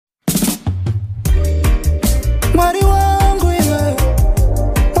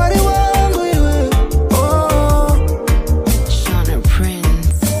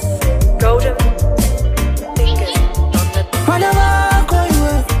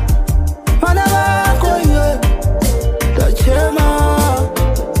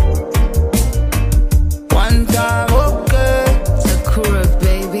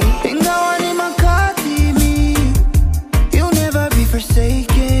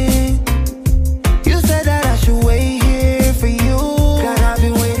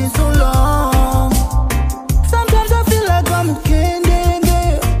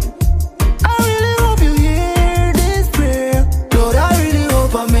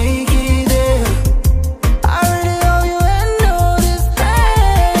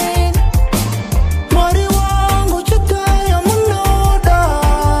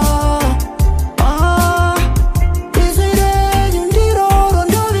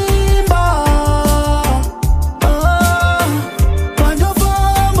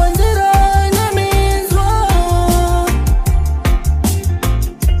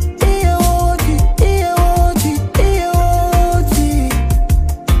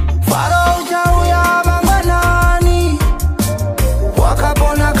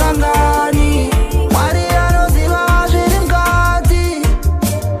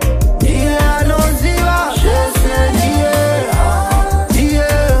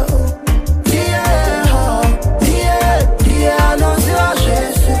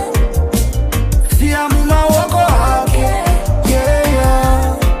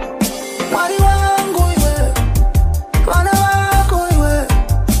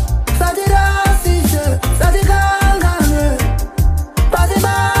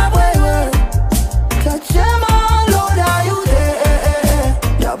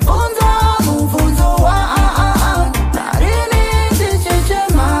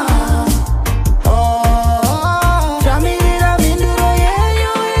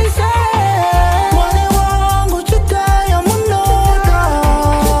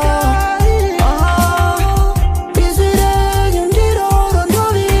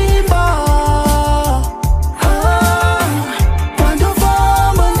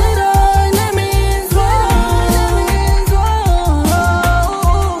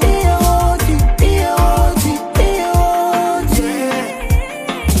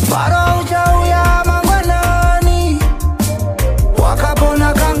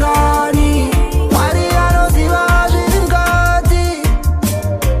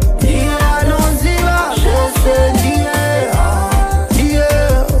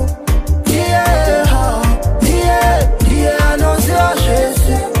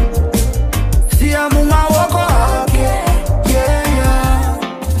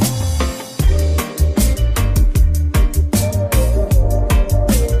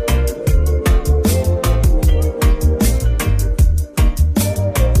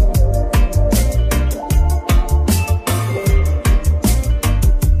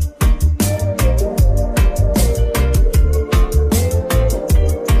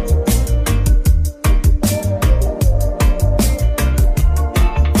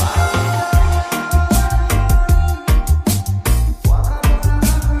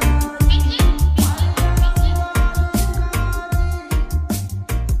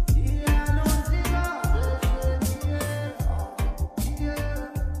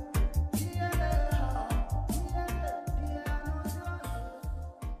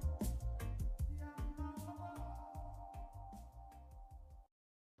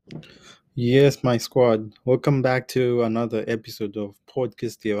Yes, my squad. Welcome back to another episode of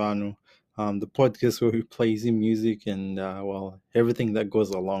Podcast Tirano, the podcast where we play easy music and everything that goes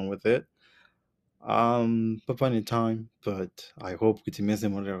along with it. Papa any time, but I hope it's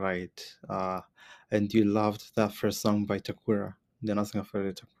amazing on the right. And you loved that first song by Takura. Then I sing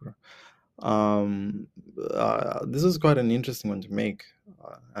for Takura. This was quite an interesting one to make,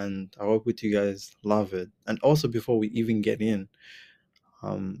 and I hope that you guys love it. And also, before we even get in.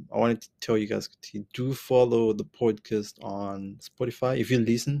 I wanted to tell you guys to do follow the podcast on Spotify. If you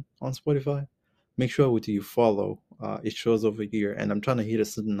listen on Spotify, make sure that you follow. It shows over here, and I'm trying to hit a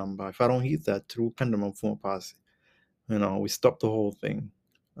certain number. If I don't hit that, through kind of my phone pass, we stop the whole thing.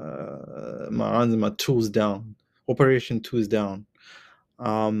 My tools down, operation tools down.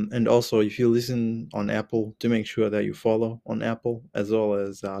 And also, if you listen on Apple, to make sure that you follow on Apple as well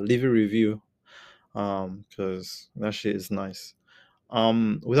as leave a review, because that shit is nice.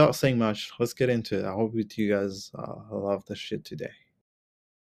 Without saying much, let's get into it. I hope that you guys love the shit today.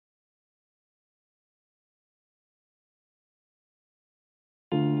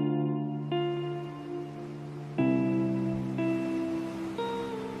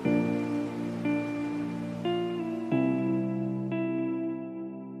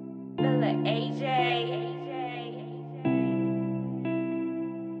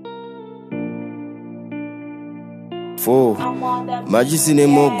 Fo majisine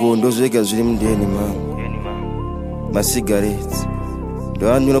mogo ndozvega zviri mundeni mangu masigarettes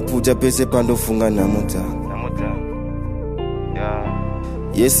ndo andinopfuta pese pandofunga nhamo dzangu.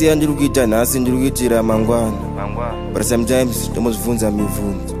 Yesi andiri kuita nhasi ndiri kuitira mangwana, but sometimes ndomozvibvunza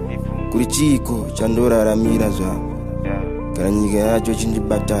mibvunzo kuri chiiko chandoraramira zvangu kana nyika yacho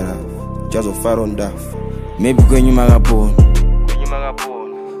chindibatara chazofaro ndafa. Maybe kwenyu makapona,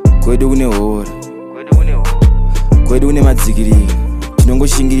 kwedu kune hora, kwedu kune madzikirira,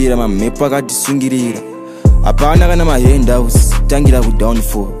 tinongoshingirira mamhepo akatisungirira. Hapana kana mahandouts, tangira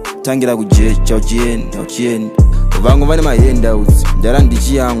kudownfall, tangira kujecha uchienda. Vangu vane mahandouts, ndara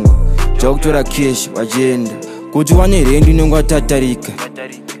ndichiyangwa chakutora cash wachienda. Kuti wane rendi unenge watatarika,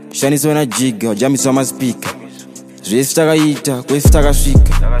 shandiswa na jiga wajamiswa maspika. Zvese takaita kwese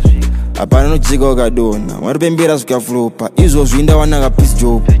takasvika, hapana nojika ukadona waripembera zvikaflopa. Izvozvo indawana peace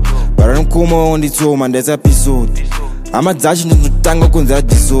job, paranokoma waonditsoma ndaisa episode. Hama dzacho ndinotanga kunzira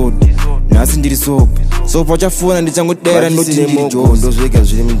disorder, nhasi ndiri sopa sopa uchafona ndichangodera ndoti ndirijob. Ndozvega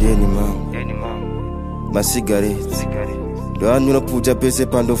zviri mundeni mangu masigarettes ndo andinopfuta pese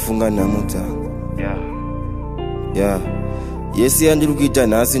pandofunga nhamo dzangu. Yesi andiri kuita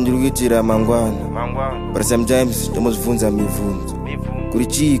nhasi ndiri kuitira mangwana, but sometimes ndomozvibvunza mibvunzo kuri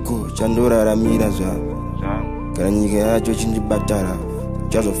chiiko chandoraramira zvangu kana nyika yacho chindibatara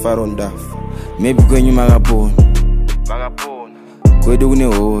chazofaro ndafa. Maybe kwenyu makapona, kwedu kune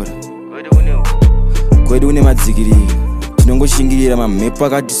hora, kwedu kune madzikirira, tinongoshingirira mamhepo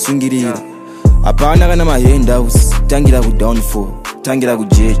akatisungirira. Hapana kana mahandouts, tangira kudownfall, tangira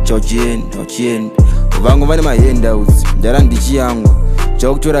kujecha uchienda. Vangu vane mahandouts, ndara ndichiyangwa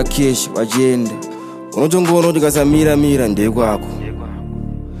chakutora cash wachienda. Unotongoona kuti kasamira ndekwako,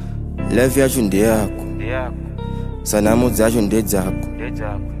 life yacho ndeyako, sanhamo dzacho ndedzako.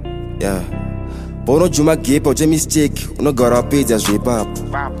 Paunojuma gepa uche mistake, unogara wapedza zvepapo.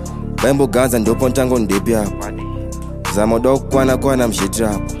 Vaimboganza ndopo ntango ndepi yako, zama uda kukwana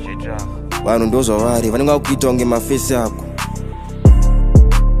muzhetirako. Vanhu ndozvavari vanenge vakuita kunge mafesi ako.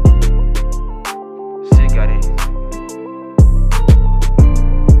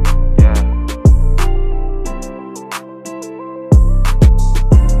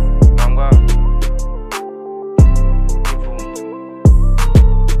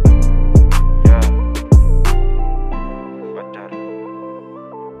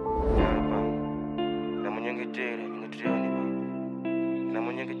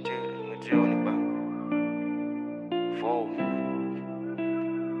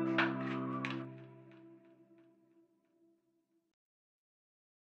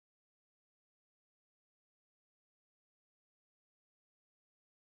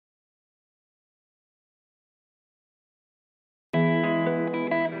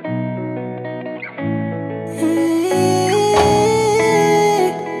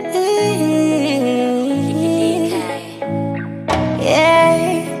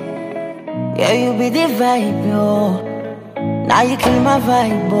 Yeah, you be the vibe, yo. Now you kill my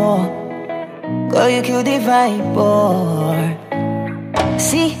vibe, oh. Girl, you kill the vibe, oh.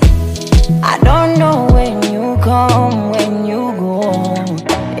 See, I don't know when you come, when you go.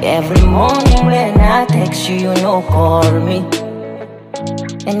 Every morning when I text you, you know, call me.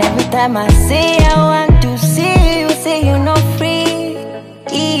 And every time I say I want to see you, say you're not free.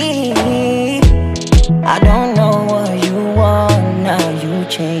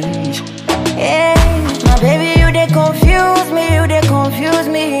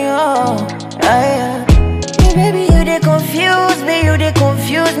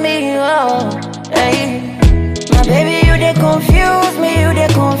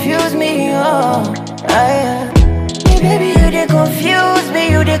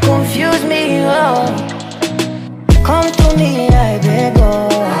 they confuse me, oh. Come to me, I beg, oh.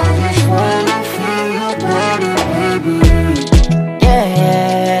 I just wanna feel your body, baby.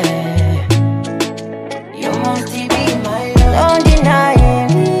 Yeah, you must be my love. Don't deny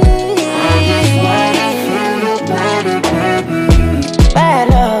me. I just wanna feel your body, baby. My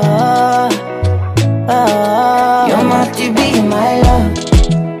love, oh. You must be my love.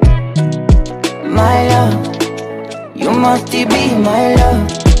 My love. You must be my love.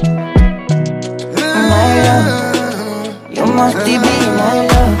 My love. You must be my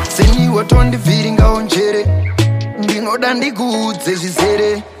love. Seni watondi feeling on chere. Ndingoda ndikudze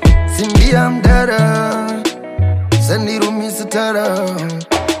zvizere. Simbia mdara. Sandirumisa tara.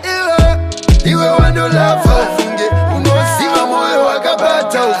 Iwe wandolafa ufunge. Unosima moyo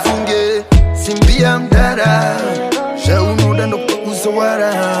wakabata ufunge. Simbia mdara. Shaunoda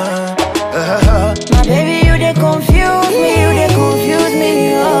ndokusawara. My baby, you they confuse me, you they confuse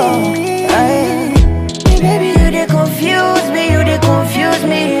me, oh. Baby, you they confuse me, you they confuse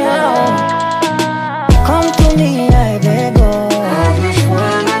me, oh. Come to me, I beg, oh. I just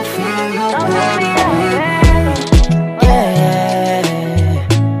wanna feel your body, yeah.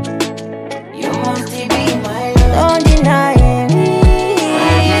 You must be my love. Don't deny me.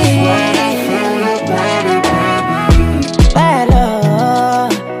 I just wanna feel your body, baby. My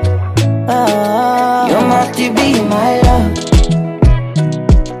love, oh. You must be my love.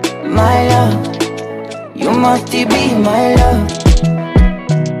 My love. You must be my love.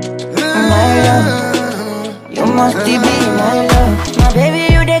 My love. You must be my love. My baby,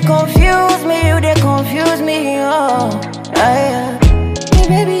 you they confuse me, you they confuse me, oh. Yeah. Hey,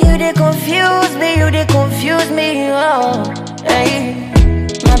 baby, you they confuse me, you they confuse me, oh. Hey.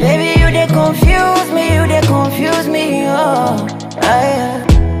 My baby, you they confuse me, you they confuse me, oh. Yeah.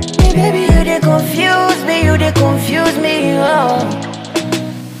 Hey, baby, you they confuse me, you they confuse me, oh.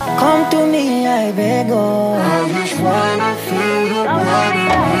 Come to me, I beg, oh. I just wanna feel your body,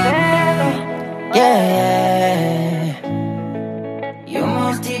 yeah. You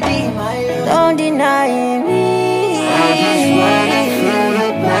must be my love. Don't deny me. I just wanna feel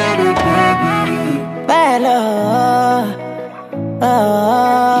your body, baby. My love,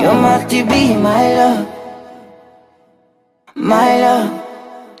 oh. You must be my love. My love.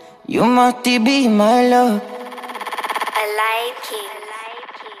 You must be my love. I like it.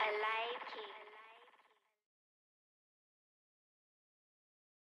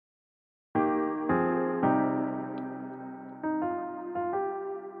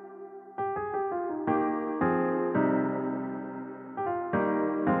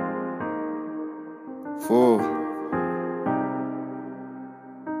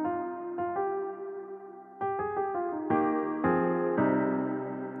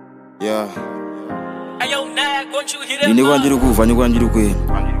 Yeah. Nini kwanjiri kuva ni kwanjiri kwenu.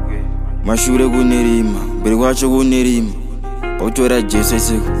 Mashure kunerima, mbere kwacho kunerima. Pautora Jesu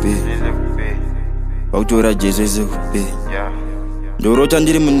sekupe. Pautora Jesu sekupe. Ndorota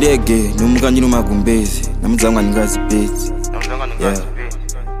ndiri mundege, numuka ndiri magumbezi, namudzangwa ndingazipedzi. Yeah.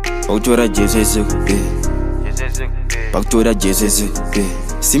 Pautora Jesu sekupe. Pautora Jesu sekupe.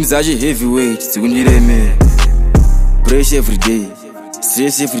 Seems like heavyweight, sikundiremera. Pressure every day.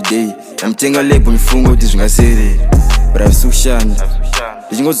 Stress every day. Namtenga lebo mifungo kuti zvingaserera. Brasushanda.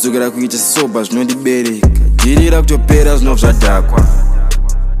 Ndichingodzokera kuita soba zvinondibereka. Jirira kutopera zvinobva zvadhakwa.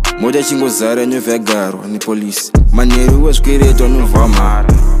 Mota ichingozara nyovha yagarwa nepolisi. Manheru wezvikwereto anovha mara.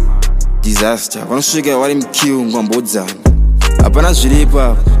 Disaster. Vanosvika vari mukiu ngwambodzana. Hapana zviri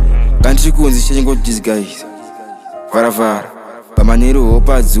ipapo. Kandiri kunzi chachingodisguise. Vara. Pamanheru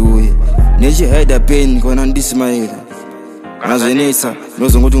hopa dzuwe. Nechihida pain kona ndisimaira. Kana zvenetsa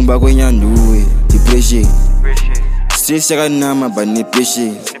nozongoti mumba kwenyanduwe. Depression. Stress yakanama but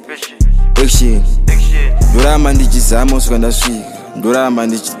nepatient. Action. Ndoramba ndichizama kusvika ndasvika. Ndoramba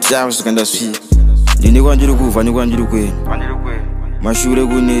ndichitava kusvika ndasvika. Ndini kwanjiri kuva nekwanjiri kwenu. Mashure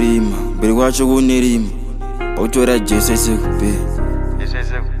kunerima, mbere kwacho kunerima. Pautora Jesu sekupe.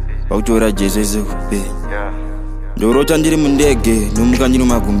 Pautora Jesu sekupe. Ndorota ndiri mundege, numuka ndiri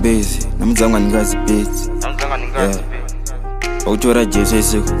magumbezi, namudzangwa ndingazipedzi. Yeah. Pautora Jesu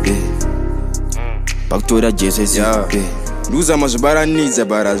sekupe. Pautora Jesu sekupe. Nduzama zvibaranidza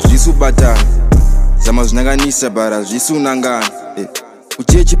bara zvisubatana. Zama zvinanganisa bara zvisunangana.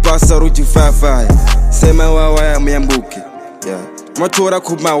 Uchechi pasa ruti fafaya. Sema wawaya muyambuke. Yeah. Matora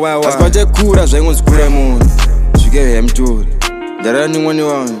kuma wawa. Asipate kura zvaingonzi kura munhu. Svike hemtori. Ndarara nimwani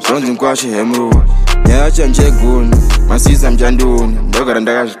wangu zvonzi nkwashe hemrori. Nyaya yacho njegoni. Masiza mchandoni. Ndagara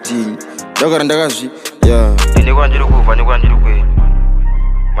ndakazvitinga. Ndagara ndakazvi. Yeah. Ndini kwanjiri kuva nekwanjiri kwenu.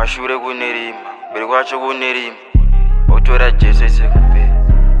 Mashure kunerima. Mbere kwacho kunerima. Pautora Jesu sekupe.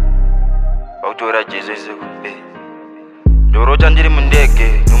 Pautora Jesus kupe. Ndorocha ndiri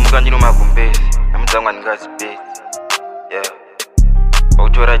mundege, numuka ndiri mumagumbezi, namudzangwa ndingazipedzi. Yeah.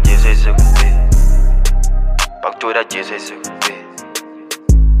 Pautora Jesus kupe. Pautora Jesus kupe.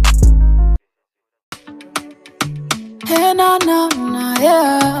 Hey na na na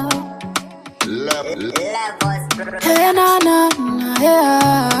yeah. Hey na na na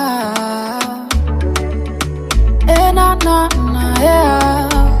yeah. Hey na na na yeah.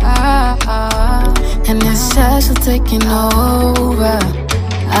 And this special taking over.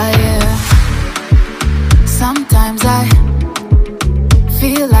 Yeah. Sometimes I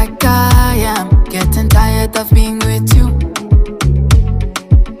feel like I am getting tired of being with you.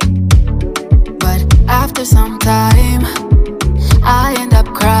 But after some time I end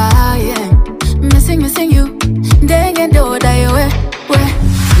up crying, missing you. Dang and do die we.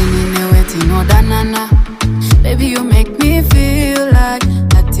 Baby, you make me feel like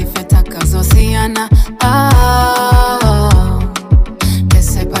Latifeta Kazosiana.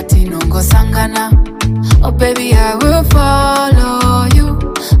 Kese pati nongo sangana. Oh baby, I will follow you,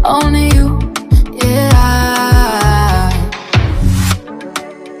 only you, yeah.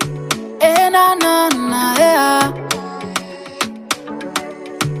 Na na na yeah.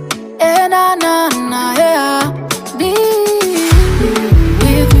 Na na na yeah. Be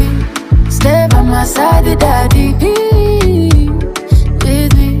with me, stay by my side, daddy. Be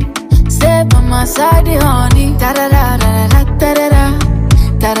with me, stay by my side, honey. Da da da da da da da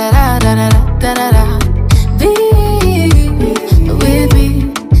da da da da da da da. Be with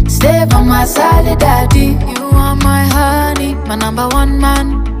me, stay by my side, daddy. You are my honey, my number one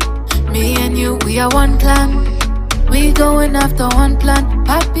man. Me and you, we are one clan. We going after one plan.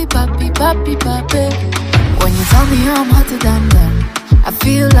 Papi, papi, papi, papi. When you tell me I'm hotter than them, I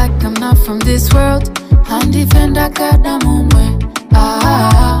feel like I'm not from this world. And defend I got the moment.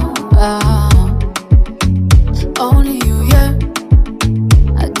 Only you, yeah.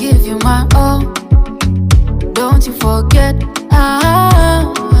 I give you my all. Don't you forget.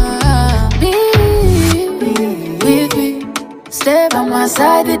 Be with me. Stay by my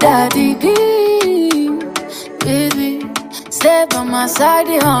side, daddy. Be with me. Stay by my side,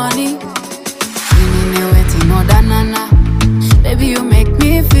 honey. Baby, you make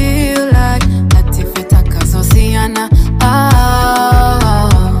me feel like Latifeta Kazosiana.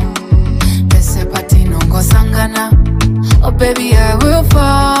 Kese pati nongo sangana. Oh baby, I will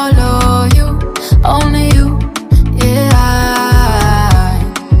follow you, only you, yeah.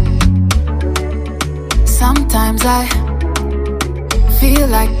 Sometimes I feel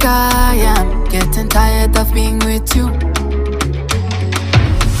like I am getting tired of being with you.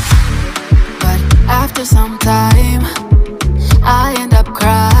 But after some time I end up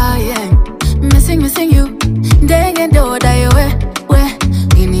crying, missing you. Dang and do die we.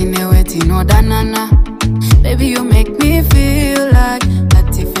 Inine weti no danana. Baby, you make me feel like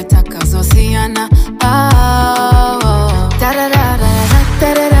Latifeta Kazosiana. Da da da da da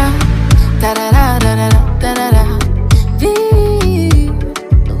da da da da da da da da da. Be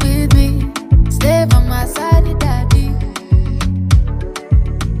with me, stay by my side, daddy.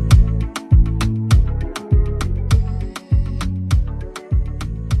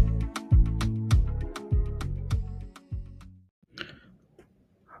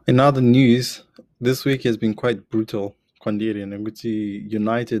 In other news, this week has been quite brutal. Kondiri and Nguti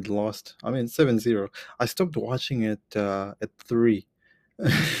United lost. 7-0. I stopped watching it at 3.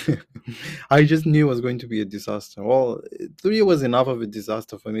 I just knew it was going to be a disaster. Well, 3 was enough of a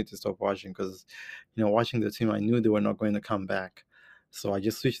disaster for me to stop watching because, watching the team, I knew they were not going to come back. So I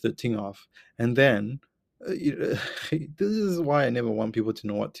just switched the thing off. And then, this is why I never want people to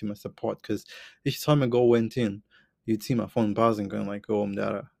know what team I support, because each time a goal went in, you see my phone buzzing, going like, "Oh,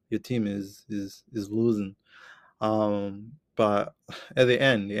 Mdara, your team is losing." But at the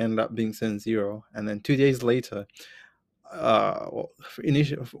end, it ended up being 7-0, and then 2 days later,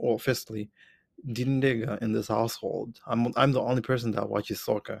 firstly, Dindega in this household, I'm the only person that watches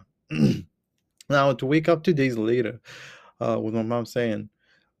soccer. Now to wake up 2 days later, with my mom saying,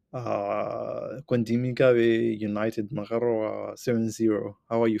 Kondimikawe United Magaro 7-0.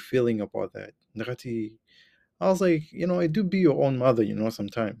 How are you feeling about that? I was like, it do be your own mother,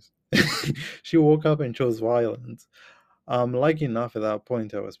 sometimes. She woke up and chose violence. Lucky enough at that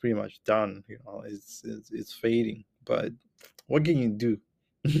point, I was pretty much done. It's fading. But what can you do?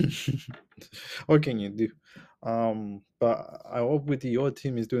 What can you do? But I hope with your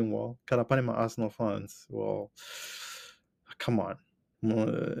team is doing well. Karapanema Arsenal fans, well, come on.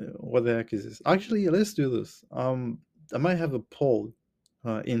 What the heck is this? Actually, let's do this. I might have a poll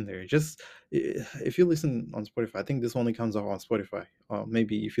in there. Just if you listen on Spotify, I think this only comes out on Spotify.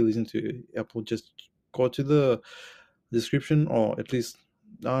 Maybe if you listen to Apple, just go to the description, or at least,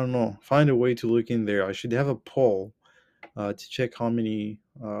 I don't know, find a way to look in there. I should have a poll to check how many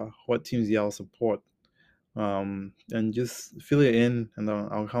what teams y'all support, and just fill it in, and then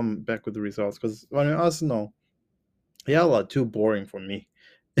I'll come back with the results. Because Arsenal, y'all are too boring for me.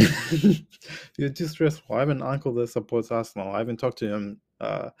 You're too stressful. I have an uncle that supports Arsenal. I haven't talked to him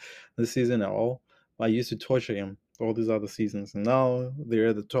this season at all. I used to torture him all these other seasons, and now they're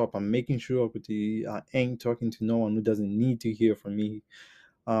at the top. I'm making sure I ain't talking to no one who doesn't need to hear from me.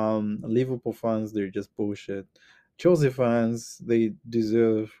 Liverpool fans, they're just bullshit. Chelsea fans, they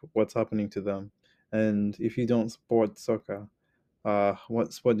deserve what's happening to them. And if you don't support soccer,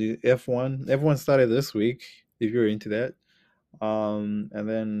 what sport do you, F1? F1 started this week, if you're into that. And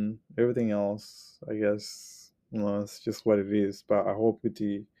then everything else, I guess, it's just what it is. But I hope with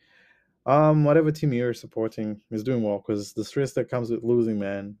the whatever team you're supporting is doing well, because the stress that comes with losing,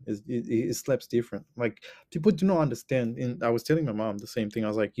 man, it slaps different. Like, people do not understand. And I was telling my mom the same thing. I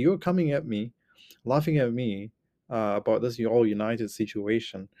was like, you're coming at me, laughing at me about this all United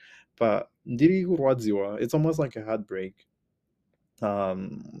situation, but it's almost like a heartbreak.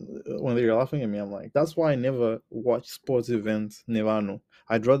 When they're laughing at me, I'm like, that's why I never watch sports events. Nevano.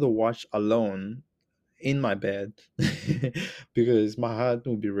 I'd rather watch alone in my bed because my heart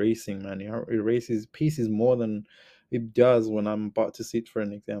will be racing, man. It races pieces more than it does when I'm about to sit for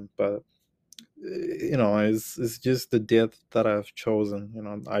an exam. But it's just the death that I've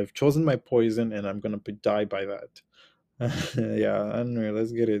chosen. I've chosen my poison, and I'm gonna die by that. Yeah, anyway,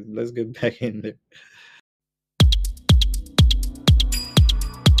 let's get back in there.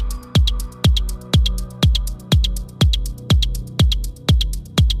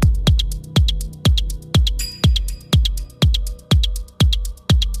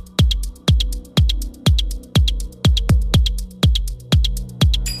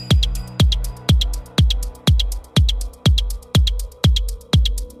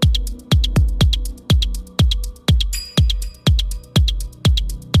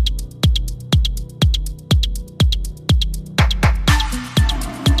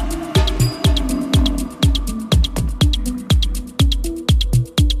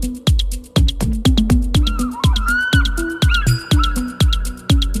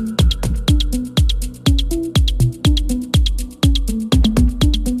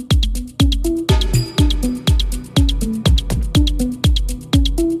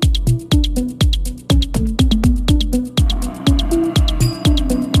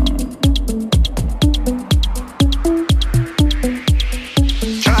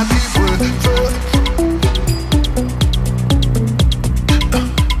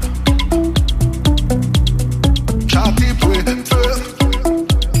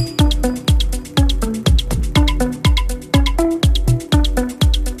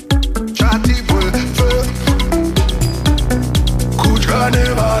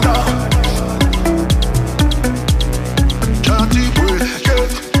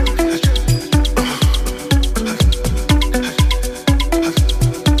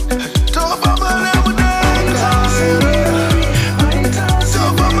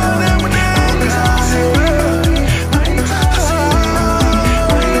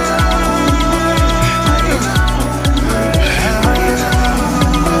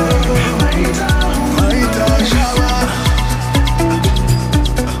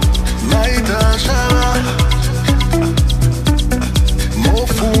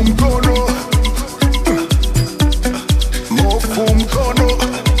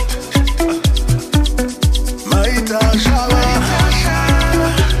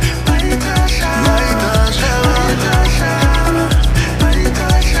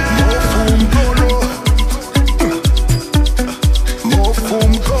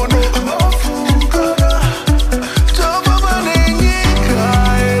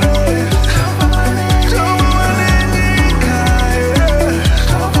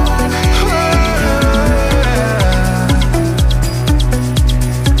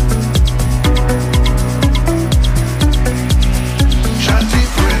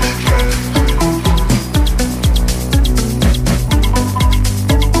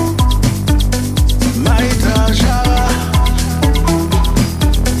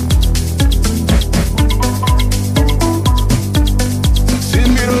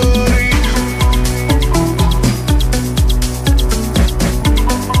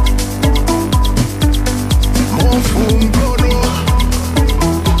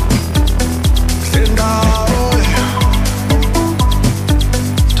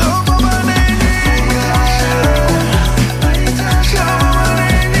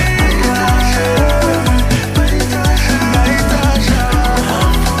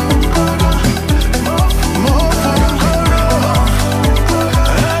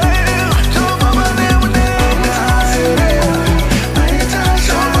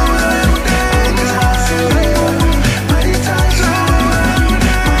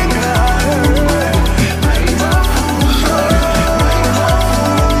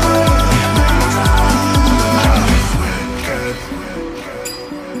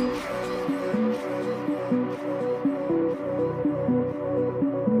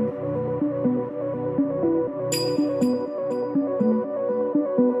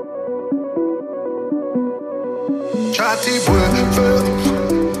 Chati bwe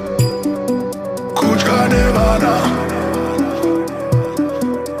Kuchkane vana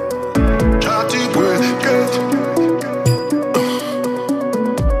Chati bwe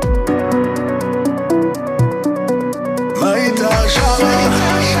Maita shava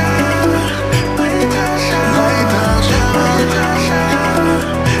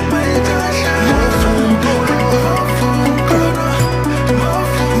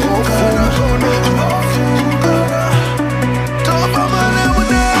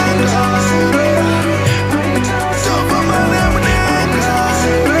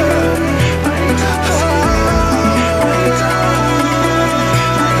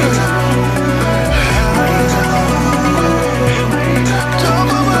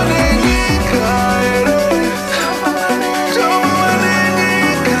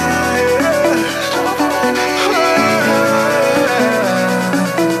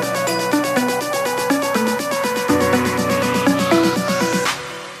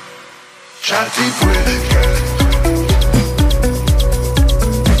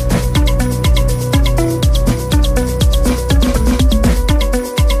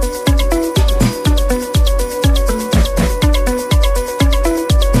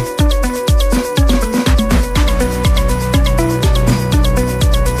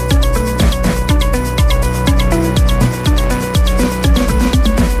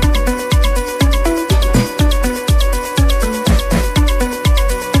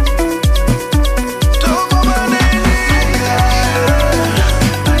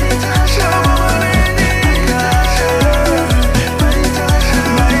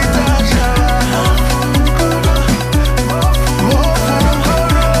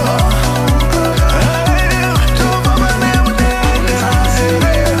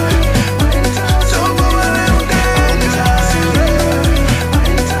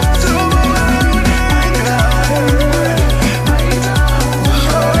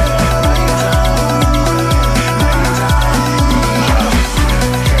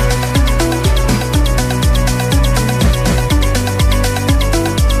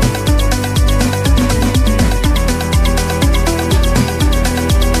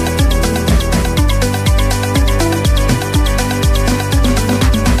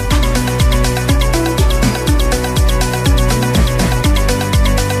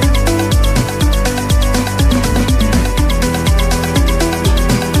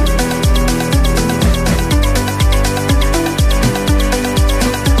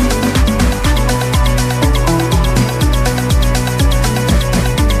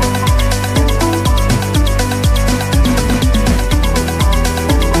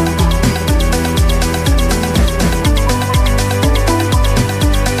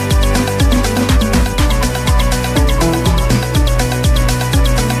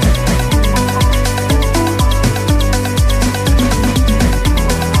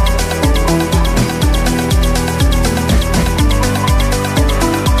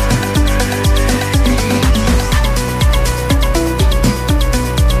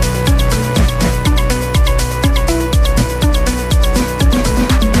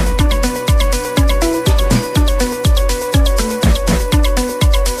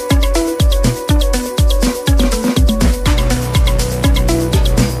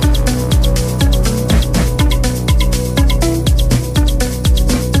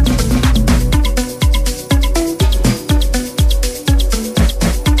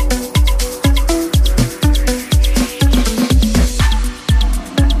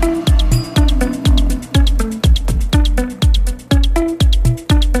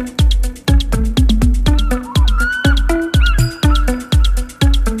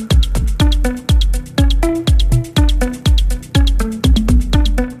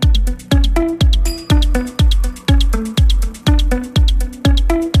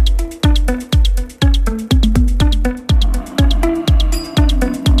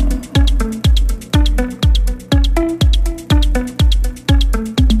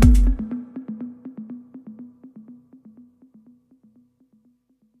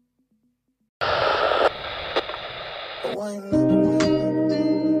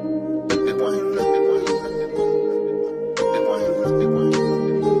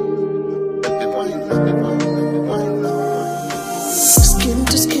Skin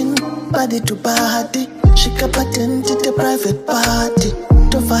to skin, body to body. Shika patent to the private party.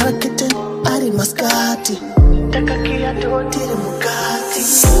 To Faraketen, Ari Mascati. Takakia to Tiri Mugati.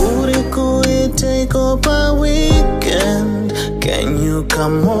 Uriku, take up a weekend. Can you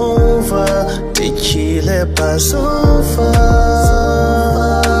come over to Chile Pasofa?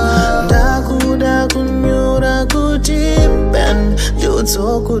 Daku daku nyura kutipen. You'd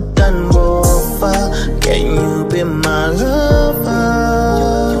so good and bofa. Can you be my lover?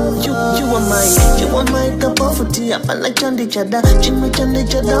 You are my cup of tea. I'm like Chandi Chada, Chima Chandi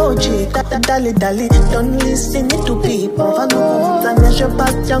Chada, Oji, Dali Dali. Don't listen to people. I know that measure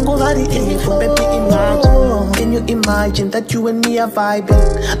past Django Hari. Baby, imagine. Can you imagine that you and me are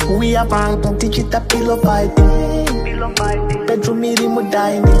vibing? We are vibing, digital pillow fighting. Bedroom meeting, we're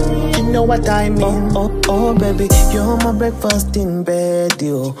dining. You know what I mean? Oh, baby, you're my breakfast in bed,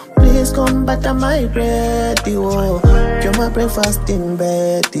 yo. Please come butter my bread, yo. You're my breakfast in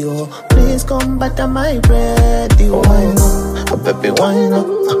bed, yo. Please come butter my bread, yo. Wine up, oh, baby, wine up,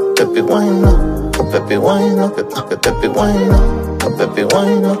 oh, baby, wine up, oh, baby, wine up, oh, baby, wine up, oh, baby,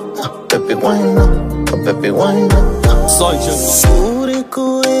 wine up, oh, baby, wine up, oh, baby, wine up.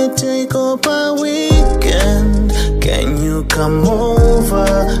 Take up a weekend. Can you come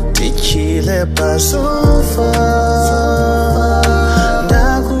over to Chile Pasofa?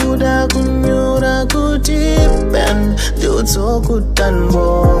 Dakuda kunyura kutipen, do so good and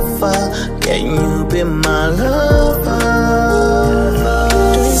bofa. Can you be my lover?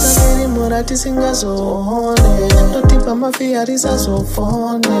 Tisinga so hone, notipa mafia risa so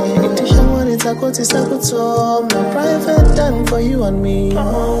phone. Itishamwari zako tisakutome, private time for you and me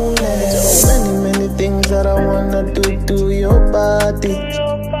only. So many things that I wanna do to your body.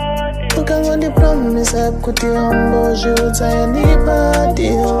 Look on the promise I could humble you to anybody.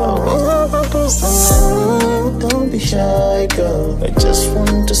 Don't be shy, girl. I just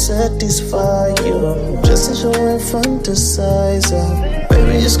want to satisfy you, just as you fantasize.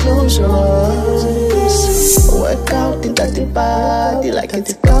 Baby, just close your eyes. Work out the dirty body like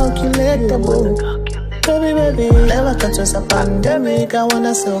it's calculatable. Baby, never catch us a pandemic. I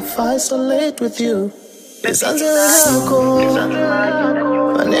wanna self-isolate with you. Lisanze yako,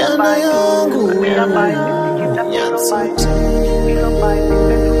 maneno yangu,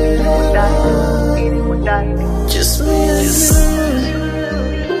 just me and you.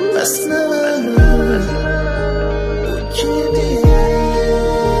 That's never would you be?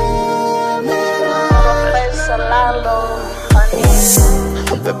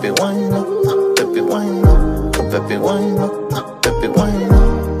 Baby, wine up, baby, wine up, baby, wine up, baby, wine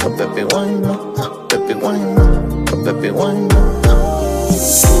up, baby, wine up, baby, wine up, baby, wine up.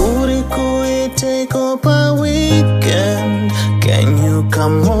 Take up a weekend. Can you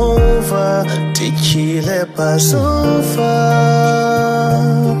come over to Chile Pasofa?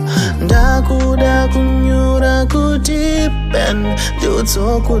 Dakuda kunyura kutipen, do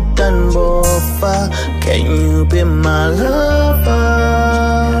so good and bofa. Can you be my lover?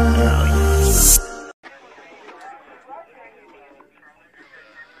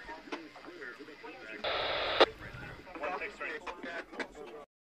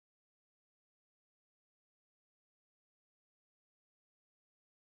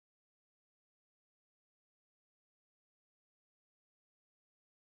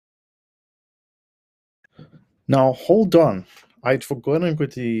 Now, hold on. I'd forgotten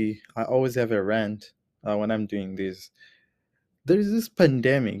quickly. I always have a rant when I'm doing this. There is this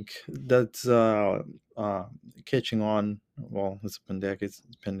pandemic that's catching on. Well, it's a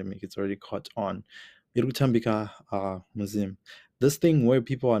pandemic. It's already caught on. Irutambika Museum. This thing where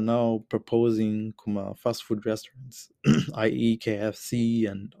people are now proposing fast food restaurants, i.e., KFC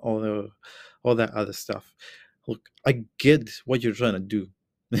and all that other stuff. Look, I get what you're trying to do.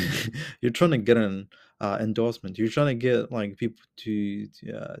 You're trying to get an endorsement. You're trying to get like people to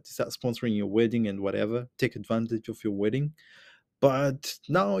start sponsoring your wedding and whatever, take advantage of your wedding. But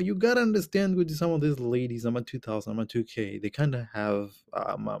now you gotta understand with some of these ladies, I'm a 2000, I'm a 2K, they kind of have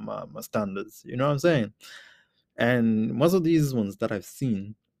my standards. You know what I'm saying? And most of these ones that I've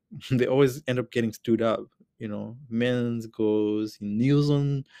seen, they always end up getting stood up. You know, men's goes, he kneels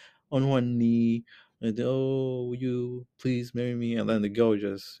on one knee, and oh, will you please marry me? And then the girl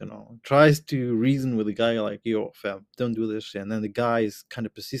just, tries to reason with the guy like, yo, fam, don't do this shit. And then the guy is kind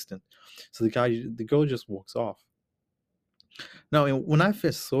of persistent, so the girl just walks off. Now, when I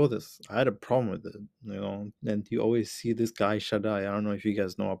first saw this, I had a problem with it, and you always see this guy, Shaddai. I don't know if you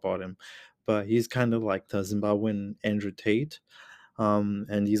guys know about him, but he's kind of like the Zimbabwean Andrew Tate.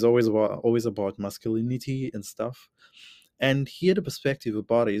 And he's always about masculinity and stuff. And he had a perspective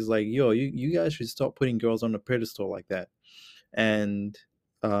about it. He's like, yo, you guys should stop putting girls on a pedestal like that. And,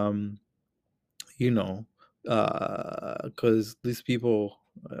 because these people,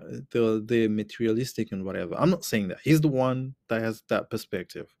 they're materialistic and whatever. I'm not saying that. He's the one that has that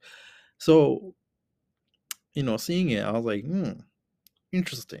perspective. So, seeing it, I was like,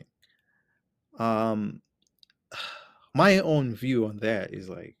 interesting. My own view on that is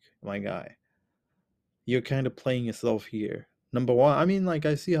like, my guy, you're kind of playing yourself here. Number one, I mean, like,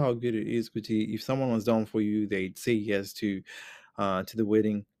 I see how good it is, Kuti. If someone was down for you, they'd say yes to the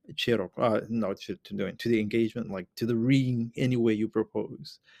wedding, no, to the engagement, like to the ring, anywhere you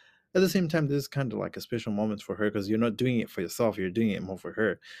propose. At the same time, this is kind of like a special moment for her because you're not doing it for yourself, you're doing it more for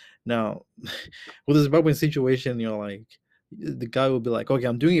her. Now, with the Zimbabwean situation, you're like, the guy will be like, okay,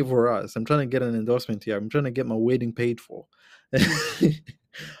 I'm doing it for us. I'm trying to get an endorsement here. I'm trying to get my wedding paid for.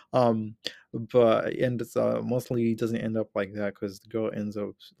 um, but and it's mostly doesn't end up like that because the girl ends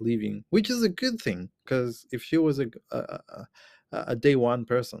up leaving, which is a good thing. Because if she was a day one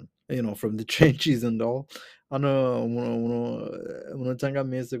person, from the trenches and all, unotanga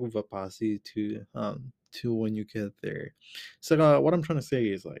mese kubva pasi to when you get there. So what I'm trying to say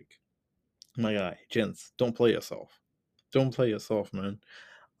is, like, my guy, gents, don't play yourself. Don't play yourself, man.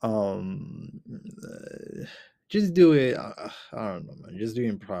 Just do it. I don't know, man. Just do it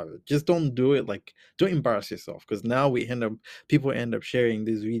in private. Just don't do it, like, don't embarrass yourself, because now people end up sharing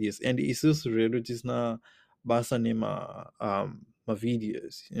these videos, and it's just really just na basa my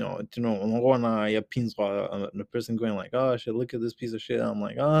videos. The person going like, oh shit, look at this piece of shit. I'm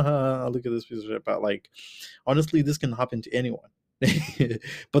like, look at this piece of shit. But, like, honestly, this can happen to anyone.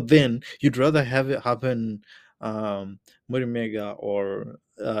 But then you'd rather have it happen Murimega or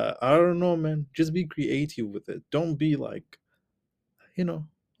I don't know, man. Just be creative with it. Don't be like,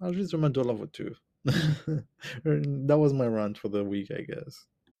 I'll just remember $1 or $2. That was my rant for the week, I guess.